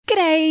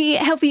G'day,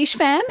 Healthy-ish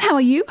fam. How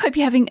are you? Hope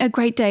you're having a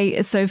great day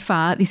so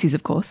far. This is,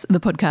 of course, the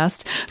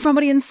podcast From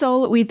Body and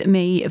Soul with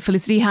me,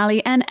 Felicity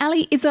Harley, and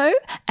Ali Izzo,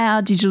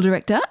 our digital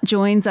director,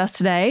 joins us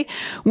today.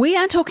 We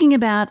are talking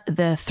about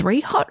the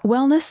 3 hot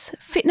wellness,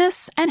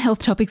 fitness, and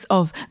health topics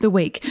of the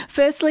week.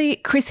 Firstly,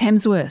 Chris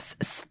Hemsworth's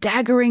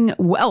staggering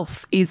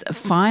wealth is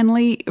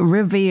finally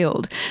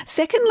revealed.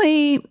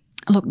 Secondly,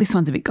 look, this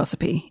one's a bit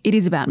gossipy. It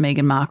is about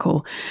Meghan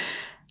Markle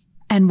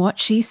and what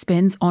she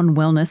spends on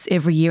wellness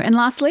every year. And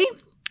lastly,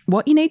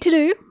 what you need to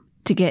do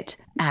to get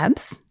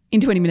abs in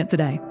 20 minutes a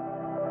day.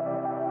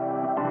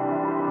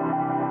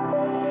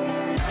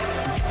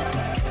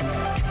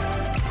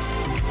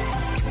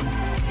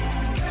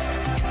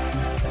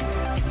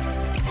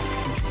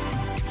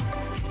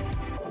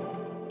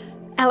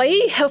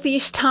 Ali,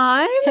 healthy-ish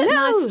time. Hello.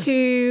 Nice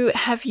to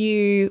have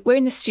you. We're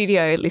in the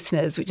studio,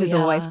 listeners, which is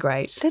always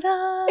great.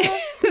 Ta-da!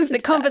 The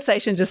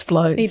conversation just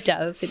flows. It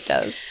does, it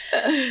does.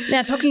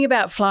 Now, talking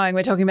about flowing,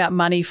 we're talking about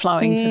money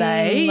flowing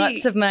today.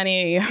 Lots of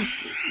money.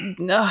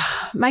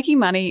 Making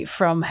money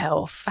from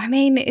health. I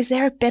mean, is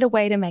there a better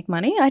way to make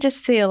money? I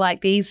just feel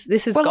like this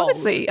is Well, goals.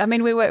 honestly, I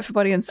mean, we work for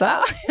Body and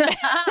Soul.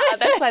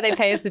 That's why they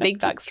pay us the big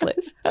bucks,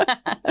 Fliz.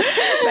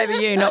 Maybe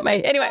you, not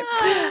me. Anyway,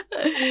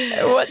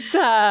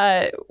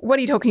 what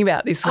are you talking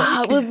about this week?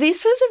 Well,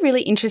 this was a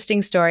really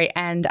interesting story,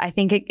 and I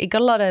think it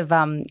got a lot of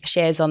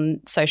shares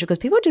on social because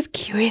people are just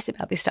curious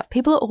about this stuff.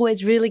 People are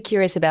always really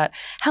curious about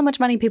how much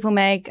money people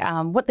make,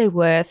 what they're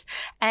worth,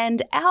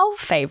 and our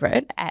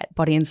favourite at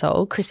Body and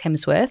Soul, Chris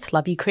Hemsworth,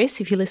 love you,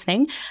 Chris, if you're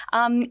listening,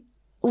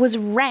 was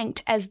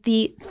ranked as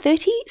the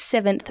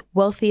 37th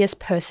wealthiest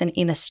person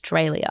in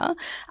Australia.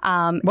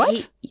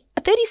 What?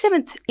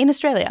 37th in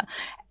Australia.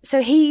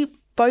 So he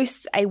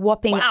boasts a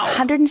whopping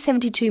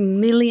 $172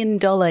 million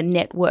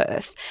net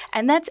worth,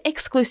 and that's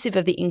exclusive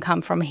of the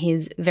income from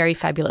his very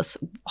fabulous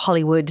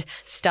Hollywood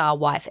star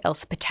wife,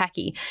 Elsa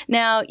Pataky.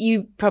 Now,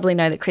 you probably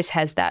know that Chris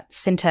has that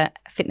Centre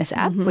fitness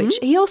app, which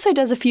he also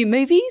does a few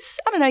movies.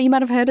 I don't know, you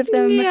might have heard of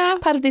them. Yeah.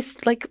 Part of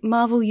this like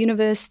Marvel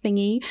Universe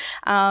thingy.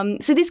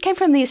 So this came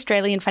from the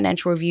Australian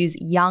Financial Review's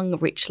Young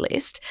Rich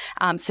list.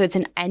 So it's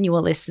an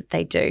annual list that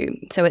they do.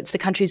 So it's the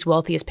country's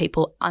wealthiest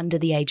people under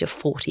the age of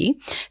 40.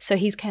 So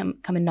he's come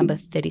in number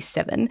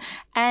 37.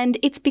 And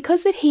it's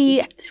because that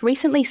he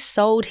recently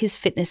sold his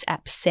fitness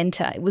app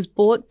Centre. It was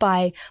bought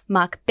by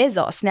Mark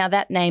Bezos. Now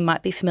that name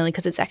might be familiar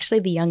because it's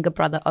actually the younger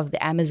brother of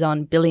the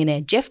Amazon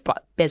billionaire Jeff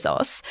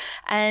Bezos.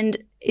 And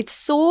it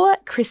saw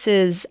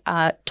Chris's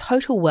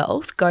total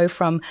wealth go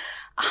from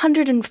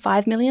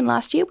 $105 million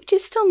last year, which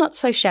is still not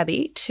so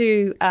shabby,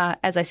 to,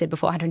 as I said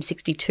before,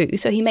 162.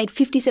 So he made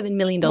 $57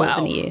 million in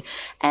a year.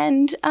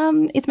 And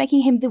it's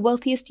making him the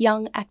wealthiest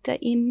young actor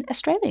in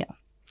Australia.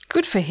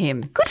 Good for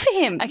him. Good for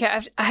him. Okay,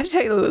 I have to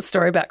tell you a little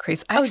story about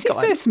Chris. I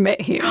actually first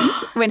met him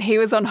when he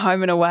was on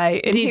Home and Away,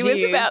 and he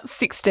was about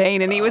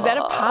 16, and he was at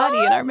a party,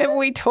 and I remember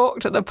we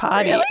talked at the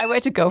party. Really? I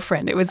went to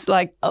Girlfriend. It was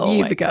like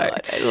years ago.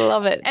 God, I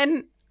love it.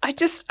 And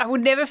I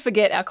would never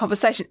forget our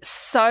conversation.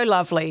 So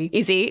lovely.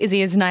 Is he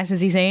as nice as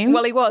he seems?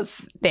 Well, he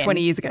was then.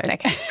 20 years ago.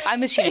 Okay.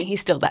 I'm assuming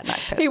he's still that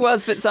nice person. He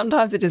was, but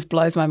sometimes it just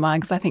blows my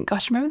mind because I think,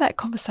 gosh, remember that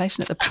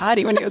conversation at the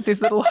party when he was this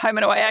little Home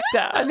and Away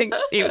actor? I think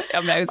he was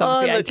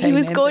obviously 18 he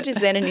was then, gorgeous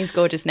then and he's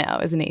gorgeous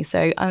now, isn't he?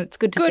 So it's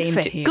good to see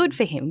him. Good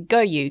for him. Go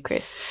you,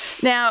 Chris.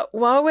 Now,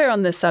 while we're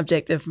on the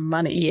subject of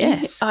money,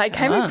 yes, I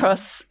came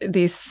across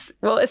this,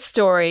 a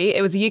story.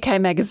 It was a UK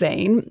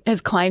magazine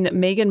has claimed that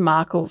Meghan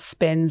Markle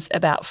spends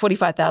about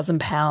 £45,000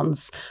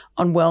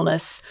 on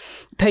wellness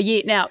per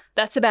year. Now,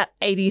 that's about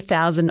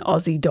 80,000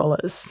 Aussie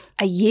dollars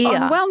a year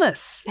on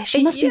wellness.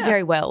 She must be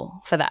very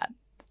well for that.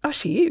 Oh,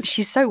 she is.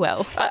 She's so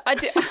well. I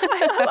do.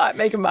 I like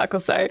Meghan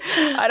Markle, so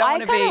I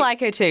kind of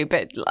like her too,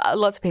 but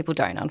lots of people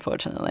don't,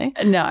 unfortunately.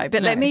 No,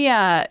 but let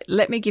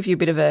me give you a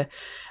bit of a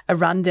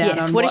rundown.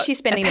 Yes, on what is she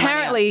spending the money on?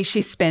 Apparently,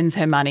 she spends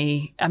her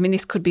money. I mean,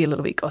 this could be a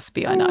little bit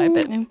gossipy, I know,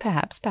 but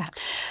perhaps.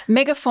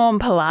 Megaform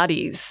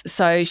Pilates.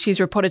 So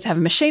she's reported to have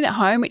a machine at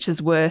home which is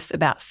worth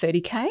about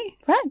 $30,000.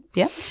 Right.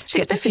 Yeah. She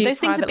gets a few Those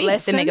things are big.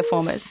 lessons. The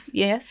Megaformers.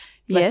 Yes.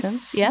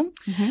 Yes. Yeah.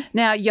 Mm-hmm.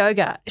 Now,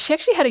 yoga. She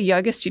actually had a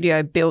yoga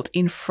studio built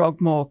in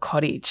Frogmore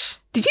Cottage.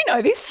 Did you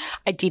know this?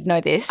 I did know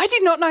this. I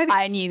did not know this.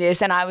 I knew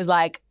this, and I was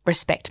like,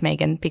 respect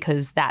Meghan,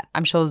 because that,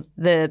 I'm sure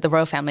the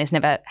royal family has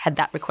never had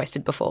that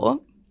requested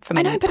before from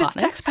any partners. But it's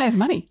taxpayers'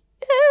 money.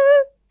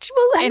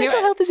 Well,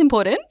 mental health is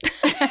important.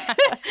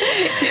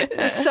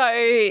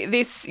 So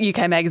this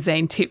UK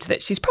magazine tipped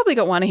that she's probably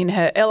got one in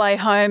her LA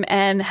home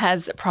and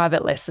has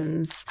private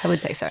lessons. I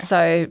would say so.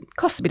 So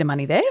costs a bit of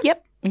money there.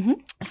 Yep. Mm-hmm.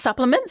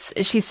 Supplements.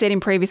 She said in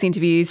previous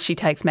interviews she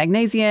takes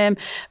magnesium,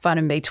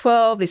 vitamin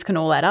B12. This can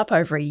all add up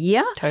over a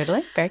year.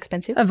 Totally. Very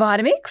expensive. A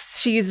Vitamix.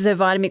 She uses her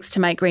Vitamix to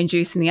make green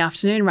juice in the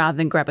afternoon rather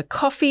than grab a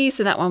coffee.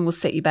 So that one will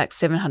set you back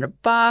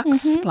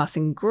 $700 plus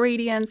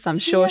ingredients. I'm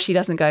sure she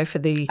doesn't go for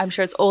the... I'm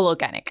sure it's all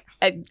organic.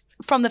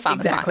 From the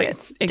farmers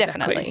markets. Exactly.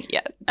 Definitely.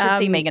 Yeah. Could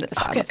see Meghan at the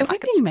farmers markets. What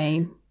do you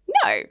mean?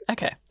 No.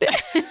 Okay.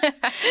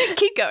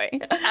 Keep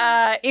going.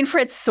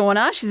 Infrared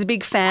sauna. She's a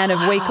big fan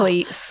of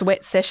weekly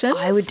sweat sessions.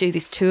 I would do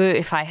this too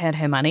if I had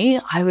her money.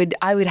 I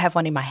would have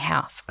one in my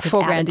house.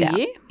 $4,000 a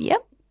year?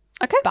 Yep.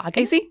 Okay.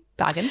 Bargain. Easy.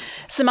 Bargain.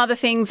 Some other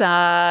things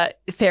are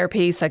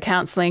therapy, so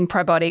counselling,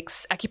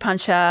 probiotics,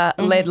 acupuncture,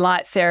 lead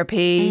light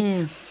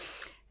therapy.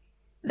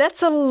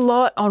 That's a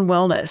lot on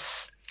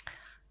wellness.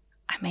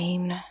 I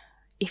mean,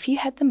 if you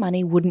had the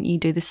money, wouldn't you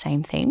do the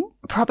same thing?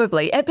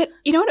 Probably. But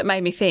you know what it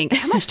made me think?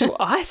 How much do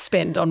I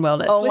spend on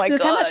wellness? Oh, my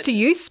Listeners, how God. much do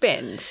you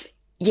spend?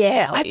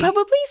 Yeah, Allie? I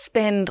probably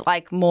spend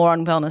like more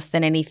on wellness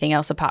than anything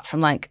else apart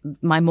from like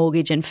my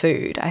mortgage and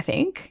food, I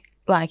think.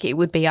 Like it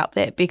would be up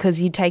there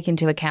because you take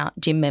into account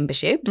gym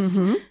memberships,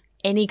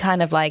 any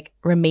kind of like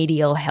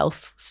remedial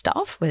health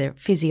stuff, whether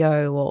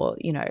physio or,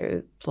 you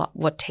know,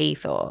 what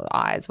teeth or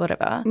eyes,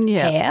 whatever,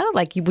 hair.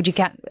 Like would you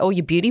count all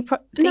your beauty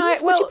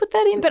things? Would you put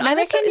that in? But no, I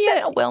that's reckon not, is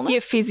that not wellness?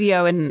 your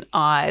physio and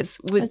eyes.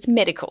 It's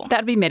medical.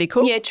 That'd be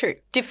medical. Yeah, true.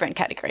 Different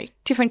category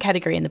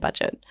in the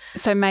budget.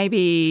 So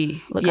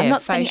maybe, Look, I'm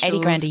not spending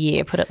 $80,000 a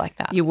year, put it like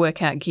that. Your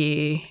workout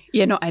gear.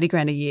 Yeah, not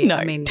 $80,000 a year. No.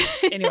 I mean,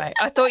 anyway,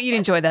 I thought you'd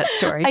enjoy that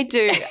story. I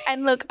do.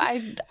 And look,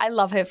 I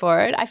love her for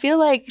it. I feel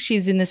like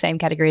she's in the same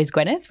category as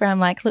Gwyneth, where I'm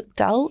like, look,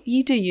 Dull,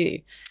 you do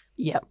you.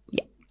 Yep.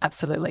 Yeah,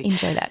 absolutely.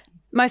 Enjoy that.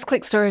 Most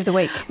clicked story of the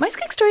week. Most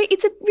clicked story,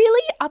 it's a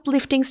really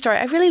uplifting story.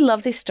 I really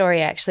love this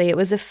story, actually. It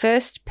was a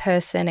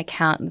first-person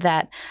account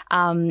that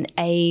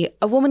a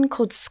woman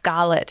called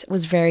Scarlett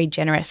was very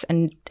generous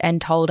and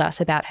told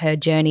us about her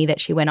journey that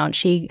she went on.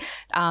 She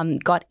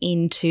got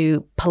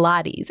into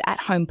Pilates,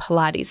 at-home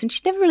Pilates, and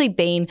she'd never really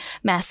been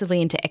massively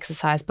into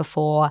exercise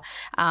before,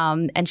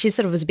 and she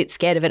sort of was a bit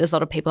scared of it, as a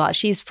lot of people are.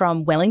 She's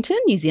from Wellington,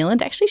 New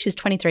Zealand, actually. She's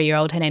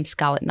 23-year-old. Her name's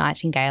Scarlett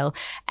Nightingale,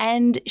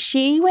 and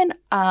she went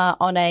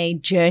on a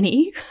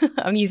journey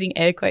I'm using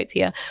air quotes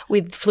here,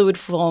 with Fluid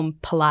Form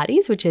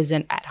Pilates, which is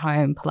an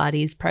at-home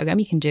Pilates program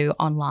you can do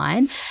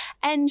online.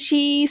 And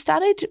she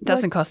started...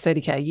 Doesn't cost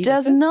 $30,000 a year.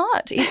 Does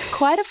not. It's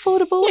quite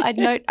affordable. I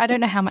don't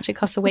know how much it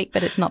costs a week,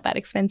 but it's not that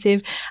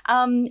expensive.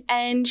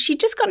 And she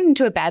just got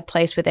into a bad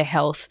place with her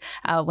health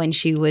when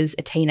she was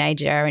a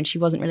teenager, and she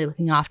wasn't really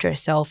looking after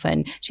herself.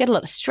 And she had a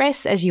lot of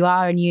stress, as you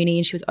are in uni,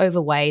 and she was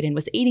overweight and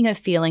was eating her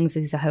feelings,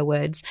 these are her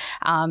words,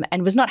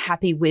 and was not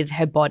happy with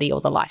her body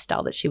or the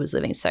lifestyle that she was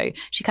living. So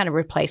she kind of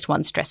replaced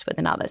one stress with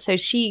another. So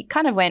she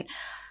kind of went,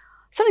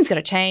 something's got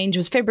to change. It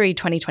was February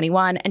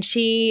 2021, and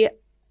she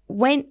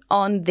went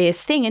on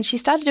this thing and she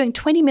started doing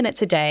 20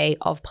 minutes a day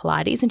of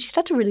Pilates, and she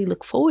started to really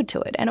look forward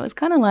to it. And it was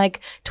kind of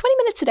like 20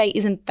 minutes a day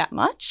isn't that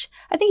much.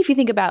 I think if you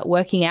think about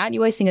working out, you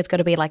always think it's got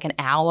to be like an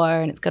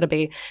hour and it's got to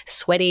be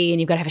sweaty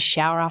and you've got to have a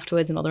shower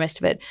afterwards and all the rest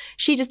of it.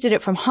 She just did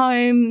it from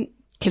home.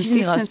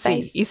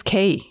 Consistency is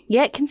key.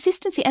 Yeah,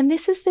 consistency. And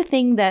this is the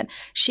thing that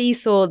she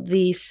saw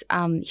this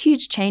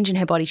huge change in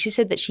her body. She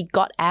said that she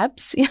got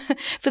abs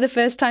for the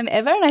first time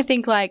ever. And I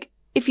think like,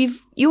 if you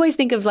always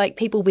think of like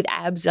people with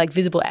abs, like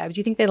visible abs,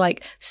 you think they're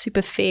like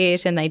super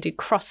fit and they do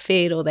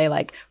CrossFit or they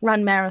like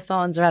run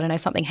marathons or I don't know,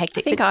 something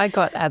hectic. I think I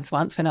got abs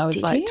once when I was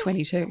like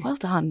 22. Well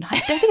done.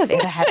 I don't think I've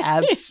ever had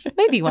abs.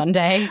 Maybe one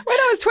day. When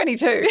I was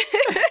 22.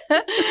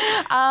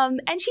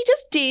 And she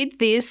just did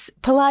this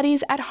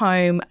Pilates at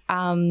home.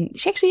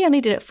 She actually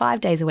only did it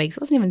 5 days a week. So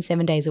it wasn't even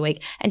 7 days a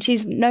week. And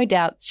she's no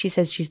doubt, she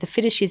says she's the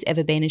fittest she's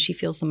ever been and she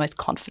feels the most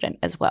confident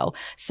as well.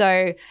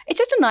 So it's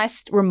just a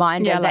nice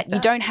reminder that you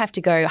don't have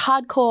to go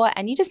hardcore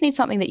and you just need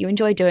something that you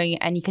enjoy doing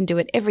and you can do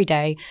it every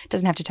day. It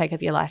doesn't have to take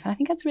over your life. And I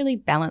think that's really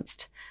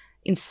balanced,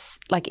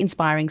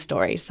 inspiring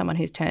story of someone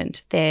who's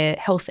turned their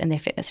health and their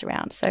fitness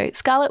around. So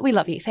Scarlett, we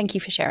love you. Thank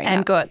you for sharing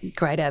and that. got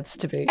great abs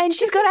to boot. And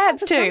she's got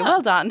abs too.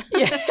 Well done.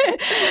 Yeah.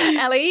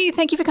 Ali,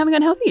 thank you for coming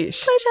on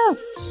Healthyish. Pleasure.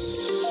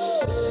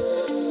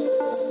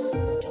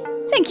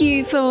 Thank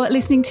you for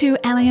listening to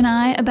Ali and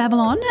I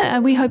Babylon.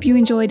 We hope you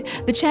enjoyed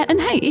the chat.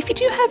 And hey, if you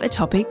do have a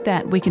topic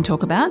that we can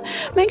talk about,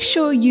 make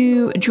sure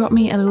you drop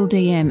me a little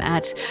DM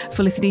at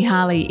Felicity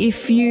Harley.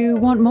 If you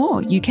want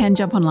more, you can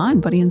jump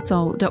online,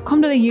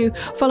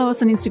 bodyandsoul.com.au, follow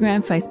us on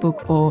Instagram,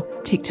 Facebook or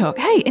TikTok.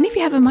 Hey, and if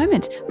you have a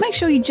moment, make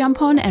sure you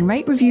jump on and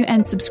rate, review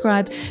and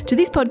subscribe to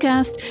this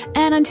podcast.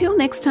 And until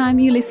next time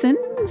you listen,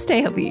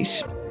 stay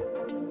healthyish.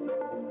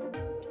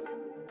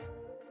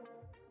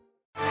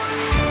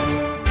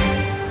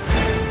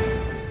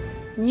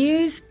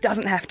 News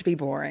doesn't have to be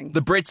boring.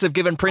 The Brits have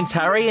given Prince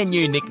Harry a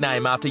new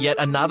nickname after yet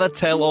another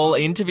tell-all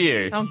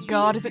interview. Oh,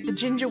 God, is it the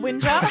Ginger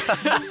Whinger?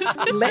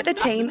 Let the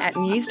team at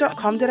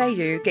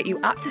news.com.au get you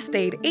up to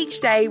speed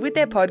each day with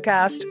their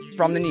podcast,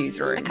 From the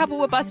Newsroom. A couple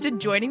were busted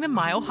joining the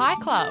Mile High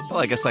Club. Well,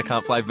 I guess they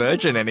can't fly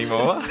Virgin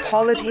anymore.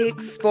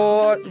 Politics,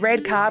 sport,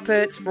 red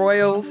carpets,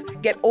 royals.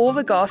 Get all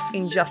the goss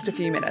in just a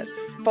few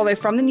minutes. Follow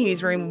From the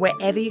Newsroom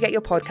wherever you get your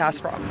podcasts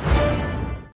from.